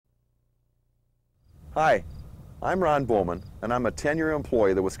Hi, I'm Ron Bowman, and I'm a 10-year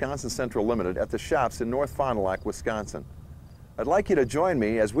employee of the Wisconsin Central Limited at the shops in North Fond du Lac, Wisconsin. I'd like you to join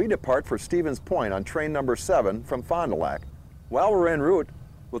me as we depart for Stevens Point on train number 7 from Fond du Lac. While we're en route,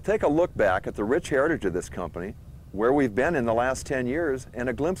 we'll take a look back at the rich heritage of this company, where we've been in the last 10 years, and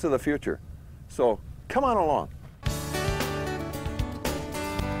a glimpse of the future. So come on along.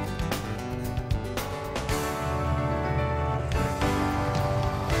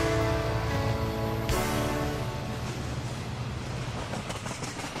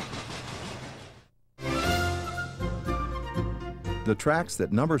 The tracks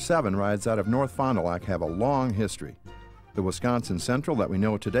that number 7 rides out of North Fond du Lac have a long history. The Wisconsin Central that we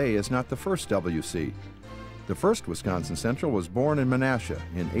know today is not the first WC. The first Wisconsin Central was born in Menasha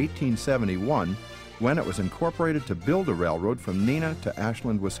in 1871 when it was incorporated to build a railroad from Neenah to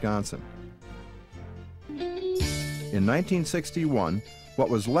Ashland, Wisconsin. In 1961, what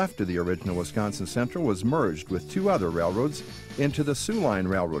was left of the original Wisconsin Central was merged with 2 other railroads into the Soo Line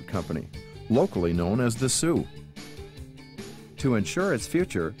Railroad Company, locally known as the Soo. To ensure its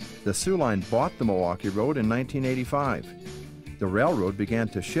future, the Soo Line bought the Milwaukee Road in 1985. The railroad began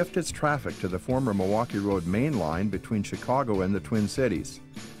to shift its traffic to the former Milwaukee Road main line between Chicago and the Twin Cities.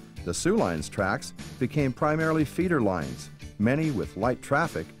 The Soo Line's tracks became primarily feeder lines, many with light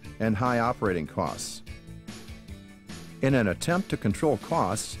traffic and high operating costs. In an attempt to control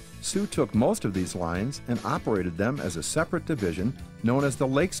costs, Soo took most of these lines and operated them as a separate division known as the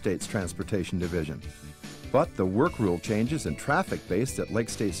Lake States Transportation Division. But the work rule changes and traffic base that Lake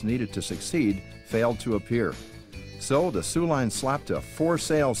States needed to succeed failed to appear. So the Soo Line slapped a for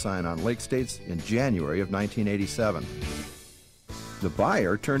sale sign on Lake States in January of 1987. The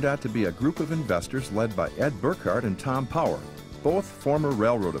buyer turned out to be a group of investors led by Ed Burkhart and Tom Power, both former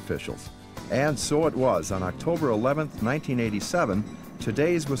railroad officials. And so it was, on October 11, 1987,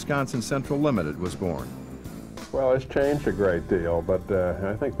 today's Wisconsin Central Limited was born. Well, it's changed a great deal, but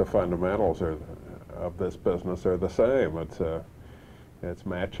I think the fundamentals of this business are the same. It's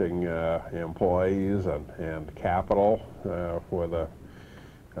matching employees and capital with a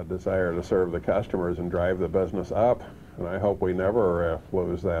desire to serve the customers and drive the business up. And I hope we never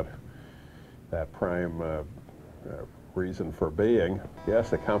lose that prime reason for being. Yes,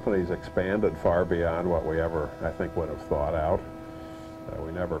 the company's expanded far beyond what we ever, I think, would have thought out.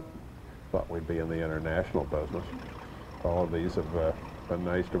 We never thought we'd be in the international business. All of these have been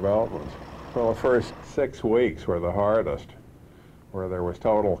nice developments. Well, the first 6 weeks were the hardest, where there was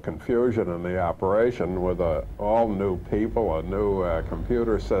total confusion in the operation with all new people, a new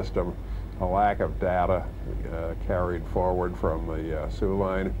computer system, a lack of data carried forward from the Soo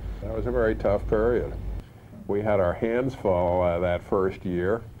Line. That was a very tough period. We had our hands full that first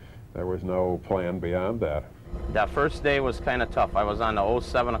year. There was no plan beyond that. That first day was kind of tough. I was on the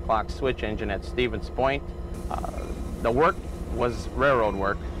 07 o'clock switch engine at Stevens Point. The work was railroad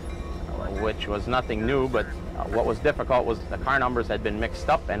work, which was nothing new, but what was difficult was the car numbers had been mixed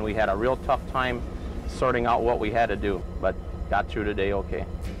up and we had a real tough time sorting out what we had to do, but got through the day okay.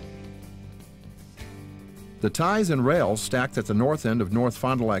 The ties and rails stacked at the north end of North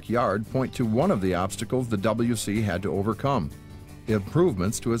Fond du Lac Yard point to one of the obstacles the WC had to overcome: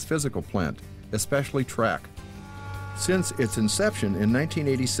 improvements to its physical plant, especially track. Since its inception in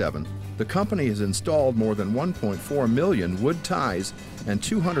 1987, the company has installed more than 1.4 million wood ties and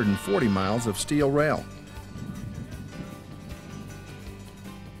 240 miles of steel rail.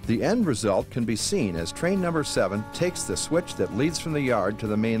 The end result can be seen as train number 7 takes the switch that leads from the yard to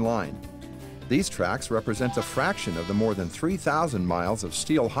the main line. These tracks represent a fraction of the more than 3,000 miles of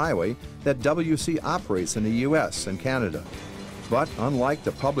steel highway that WC operates in the U.S. and Canada. But unlike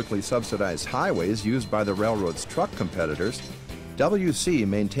the publicly subsidized highways used by the railroad's truck competitors, WC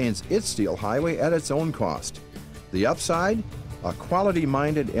maintains its steel highway at its own cost. The upside? A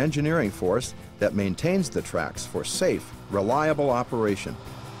quality-minded engineering force that maintains the tracks for safe, reliable operation.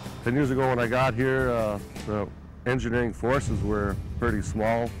 10 years ago when I got here, the engineering forces were pretty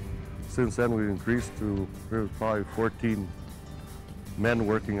small. Since then we've increased to, there's probably 14 men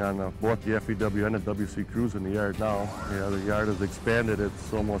working on both the FEW and the WC crews in the yard now. Yeah, the yard has expanded.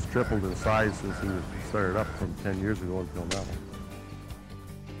 It's almost tripled in size since we started up from 10 years ago until now.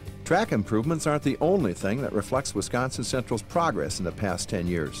 Track improvements aren't the only thing that reflects Wisconsin Central's progress in the past 10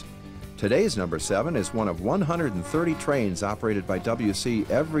 years. Today's number 7 is one of 130 trains operated by WC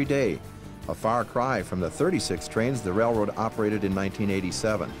every day, a far cry from the 36 trains the railroad operated in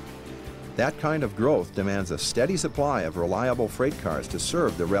 1987. That kind of growth demands a steady supply of reliable freight cars to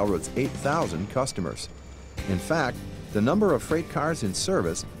serve the railroad's 8,000 customers. In fact, the number of freight cars in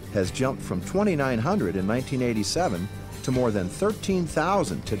service has jumped from 2,900 in 1987 to more than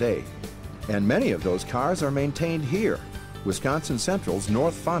 13,000 today. And many of those cars are maintained here, Wisconsin Central's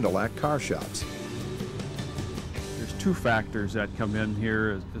North Fond du Lac car shops. There's two factors that come in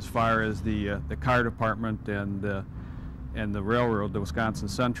here as far as the car department and the railroad, the Wisconsin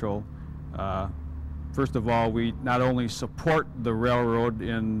Central. First of all, we not only support the railroad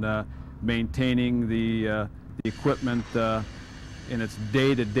in maintaining the equipment in its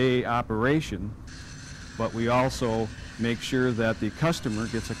day-to-day operation, but we also make sure that the customer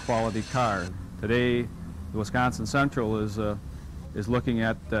gets a quality car. Today, the Wisconsin Central is looking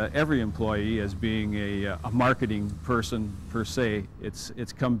at every employee as being a marketing person per se.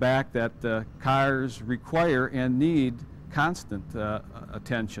 It's come back that cars require and need constant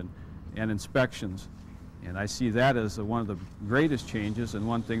attention and inspections. And I see that as one of the greatest changes, and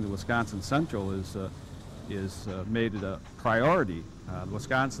one thing the Wisconsin Central is made it a priority. The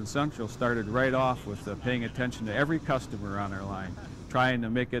Wisconsin Central started right off with paying attention to every customer on our line, trying to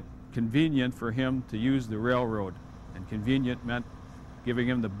make it convenient for him to use the railroad. And convenient meant giving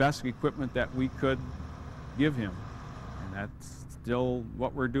him the best equipment that we could give him. And that's still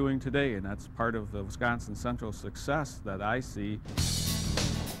what we're doing today, and that's part of the Wisconsin Central success that I see.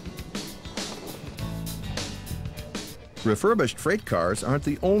 Refurbished freight cars aren't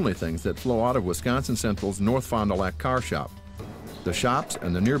the only things that flow out of Wisconsin Central's North Fond du Lac car shop. The shops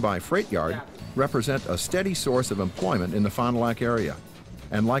and the nearby freight yard represent a steady source of employment in the Fond du Lac area.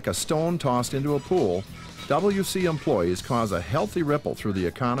 And like a stone tossed into a pool, WC employees cause a healthy ripple through the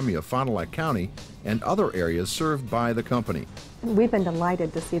economy of Fond du Lac County and other areas served by the company. We've been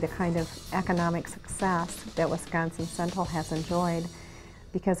delighted to see the kind of economic success that Wisconsin Central has enjoyed,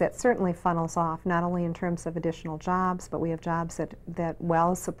 because it certainly funnels off, not only in terms of additional jobs, but we have jobs that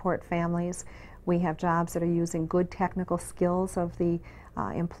well support families. We have jobs that are using good technical skills of the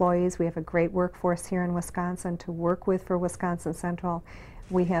employees. We have a great workforce here in Wisconsin to work with for Wisconsin Central.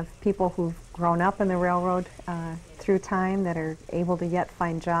 We have people who've grown up in the railroad through time that are able to yet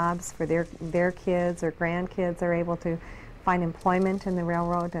find jobs for their kids or grandkids are able to find employment in the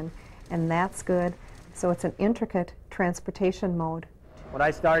railroad, and that's good. So it's an intricate transportation mode. When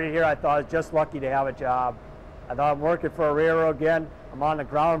I started here, I thought I was just lucky to have a job. I thought I'm working for a railroad again. I'm on the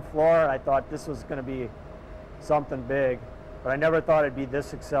ground floor, and I thought this was going to be something big, but I never thought it'd be this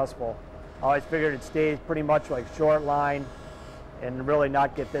successful. I always figured it'd stay pretty much like short line and really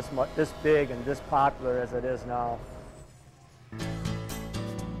not get this big and this popular as it is now.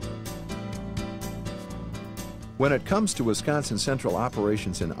 When it comes to Wisconsin Central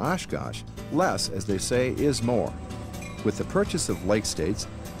operations in Oshkosh, less, as they say, is more. With the purchase of Lake States,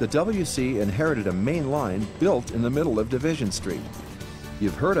 the WC inherited a main line built in the middle of Division Street.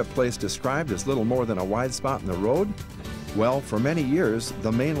 You've heard a place described as little more than a wide spot in the road? Well, for many years,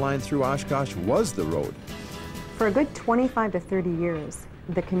 the main line through Oshkosh was the road. For a good 25 to 30 years,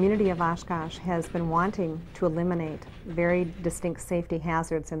 the community of Oshkosh has been wanting to eliminate very distinct safety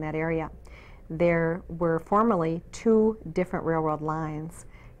hazards in that area. There were formerly two different railroad lines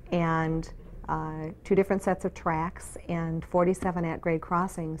and two different sets of tracks and 47 at-grade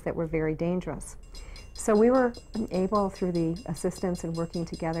crossings that were very dangerous. So we were able, through the assistance and working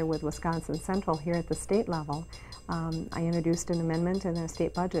together with Wisconsin Central here at the state level, I introduced an amendment in the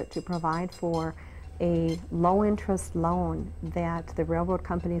state budget to provide for a low-interest loan that the railroad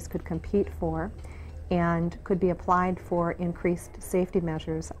companies could compete for and could be applied for increased safety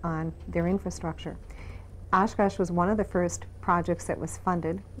measures on their infrastructure. Oshkosh was one of the first projects that was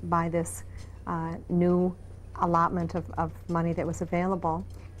funded by this new allotment of money that was available.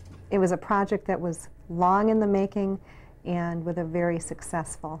 It was a project that was long in the making and with a very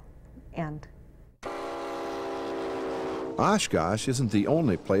successful end. Oshkosh isn't the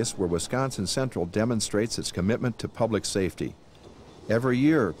only place where Wisconsin Central demonstrates its commitment to public safety. Every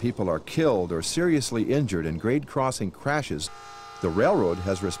year, people are killed or seriously injured in grade crossing crashes. The railroad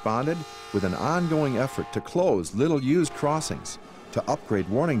has responded with an ongoing effort to close little-used crossings, to upgrade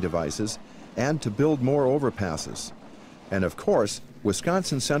warning devices, and to build more overpasses. And of course,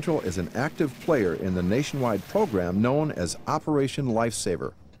 Wisconsin Central is an active player in the nationwide program known as Operation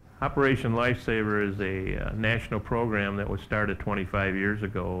Lifesaver. Operation Lifesaver is a national program that was started 25 years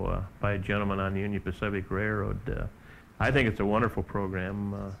ago by a gentleman on the Union Pacific Railroad. I think it's a wonderful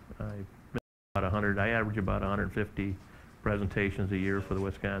program. I average about 150 presentations a year for the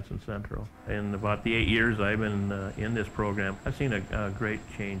Wisconsin Central. In about the 8 years I've been in this program, I've seen a great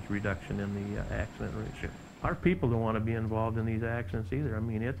reduction in the accident ratio. Our people don't want to be involved in these accidents either. I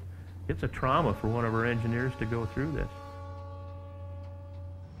mean, it's a trauma for one of our engineers to go through this.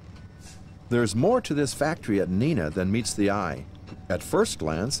 There's more to this factory at Neenah than meets the eye. At first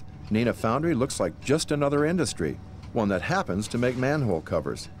glance, Neenah Foundry looks like just another industry, one that happens to make manhole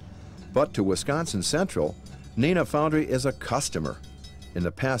covers. But to Wisconsin Central, Neenah Foundry is a customer. In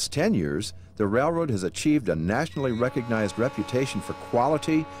the past 10 years, the railroad has achieved a nationally recognized reputation for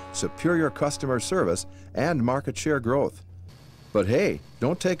quality, superior customer service, and market share growth. But hey,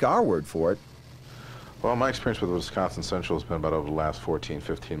 don't take our word for it. Well, my experience with Wisconsin Central has been about over the last 14,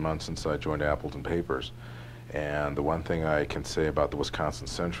 15 months since I joined Appleton Papers. And the one thing I can say about the Wisconsin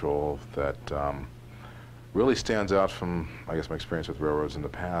Central that really stands out from, I guess, my experience with railroads in the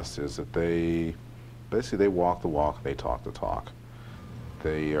past is that they walk the walk, they talk the talk.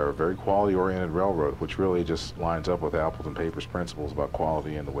 They are a very quality-oriented railroad, which really just lines up with Appleton Papers' principles about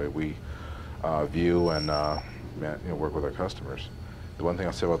quality and the way we view and work with our customers. The one thing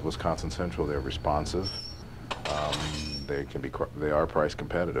I'll say about the Wisconsin Central, they're responsive, they are price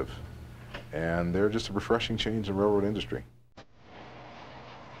competitive, and they're just a refreshing change in the railroad industry.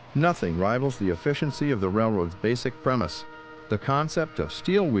 Nothing rivals the efficiency of the railroad's basic premise, the concept of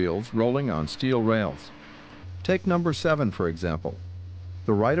steel wheels rolling on steel rails. Take number 7, for example.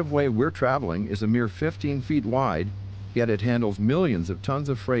 The right-of-way we're traveling is a mere 15 feet wide, yet it handles millions of tons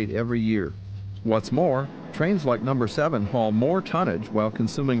of freight every year. What's more, trains like number 7 haul more tonnage while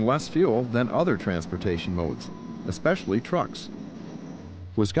consuming less fuel than other transportation modes, especially trucks.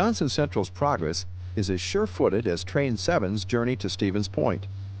 Wisconsin Central's progress is as sure-footed as Train 7's journey to Stevens Point.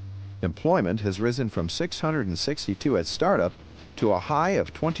 Employment has risen from 662 at startup to a high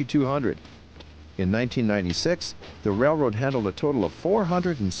of 2,200. In 1996, the railroad handled a total of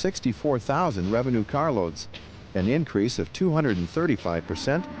 464,000 revenue carloads, an increase of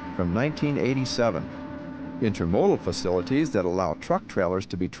 235% from 1987. Intermodal facilities that allow truck trailers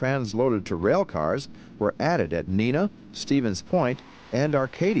to be transloaded to rail cars were added at Neenah, Stevens Point, and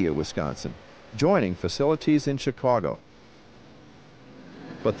Arcadia, Wisconsin, joining facilities in Chicago.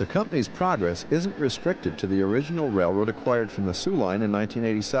 But the company's progress isn't restricted to the original railroad acquired from the Soo Line in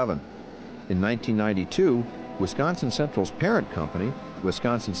 1987. In 1992, Wisconsin Central's parent company,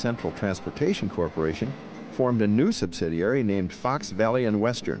 Wisconsin Central Transportation Corporation, formed a new subsidiary named Fox Valley and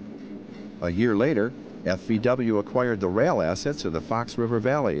Western. A year later, FVW acquired the rail assets of the Fox River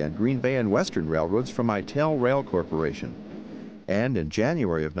Valley and Green Bay and Western Railroads from Itel Rail Corporation. And in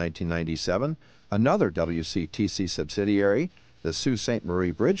January of 1997, another WCTC subsidiary, the Sault Ste.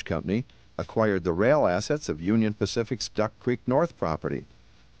 Marie Bridge Company, acquired the rail assets of Union Pacific's Duck Creek North property.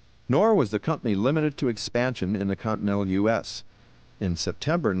 Nor was the company limited to expansion in the continental U.S. In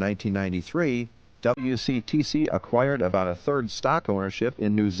September 1993, WCTC acquired about a third stock ownership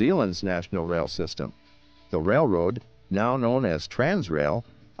in New Zealand's national rail system. The railroad, now known as Transrail,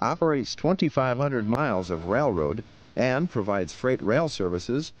 operates 2,500 miles of railroad and provides freight rail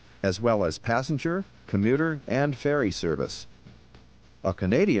services as well as passenger, commuter, and ferry service. A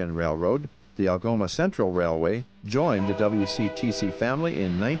Canadian railroad, the Algoma Central Railway, joined the WCTC family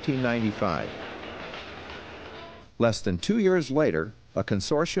in 1995. Less than 2 years later, a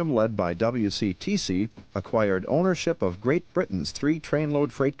consortium led by WCTC acquired ownership of Great Britain's 3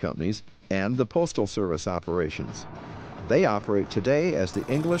 trainload freight companies and the Postal Service operations. They operate today as the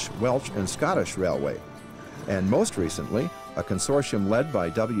English, Welsh, and Scottish Railway. And most recently, a consortium led by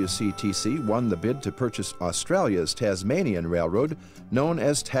WCTC won the bid to purchase Australia's Tasmanian Railroad, known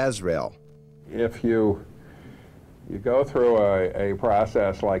as Tasrail. If you go through a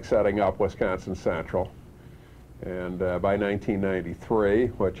process like setting up Wisconsin Central, and by 1993,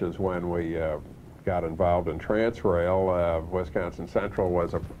 which is when we got involved in Transrail, Wisconsin Central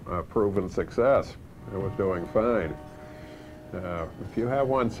was a proven success. It was doing fine. If you have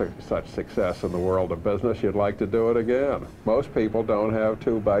one such success in the world of business, you'd like to do it again. Most people don't have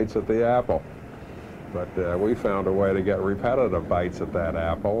 2 bites at the apple, but we found a way to get repetitive bites at that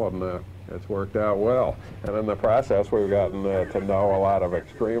apple, and it's worked out well. And in the process, we've gotten to know a lot of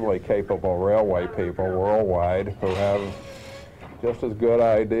extremely capable railway people worldwide who have just as good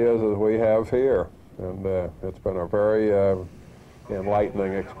ideas as we have here, and it's been a very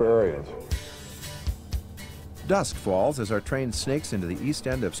enlightening experience. Dusk falls as our train snakes into the east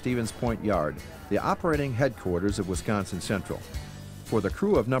end of Stevens Point Yard, the operating headquarters of Wisconsin Central. For the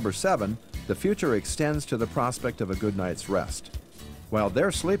crew of number 7, the future extends to the prospect of a good night's rest. While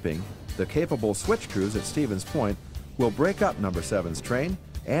they're sleeping, the capable switch crews at Stevens Point will break up number 7's train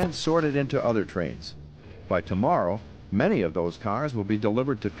and sort it into other trains. By tomorrow, many of those cars will be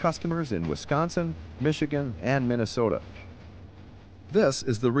delivered to customers in Wisconsin, Michigan, and Minnesota. This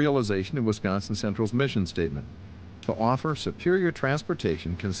is the realization of Wisconsin Central's mission statement: to offer superior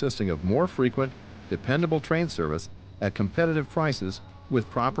transportation consisting of more frequent, dependable train service at competitive prices with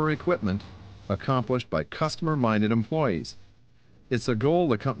proper equipment, accomplished by customer-minded employees. It's a goal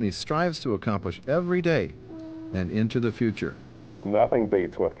the company strives to accomplish every day and into the future. nothing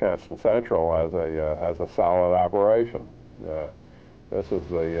beats Wisconsin Central as a solid operation. This is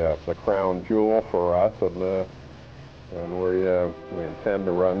the crown jewel for us, and we intend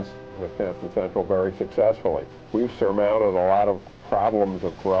to run Wisconsin Central very successfully. We've surmounted a lot of problems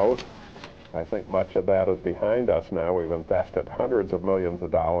of growth. I think much of that is behind us now. We've invested hundreds of millions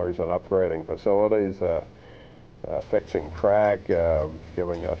of dollars in upgrading facilities, fixing track,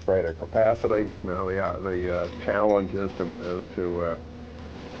 giving us greater capacity. Now the challenge is to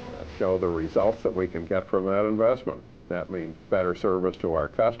show the results that we can get from that investment. That means better service to our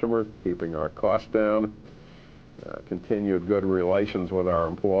customers, keeping our costs down, continued good relations with our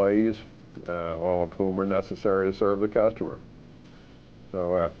employees, all of whom are necessary to serve the customer.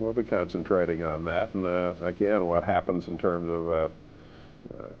 So we'll be concentrating on that, and again, what happens in terms of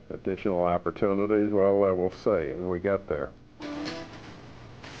additional opportunities, well, we'll see when we get there.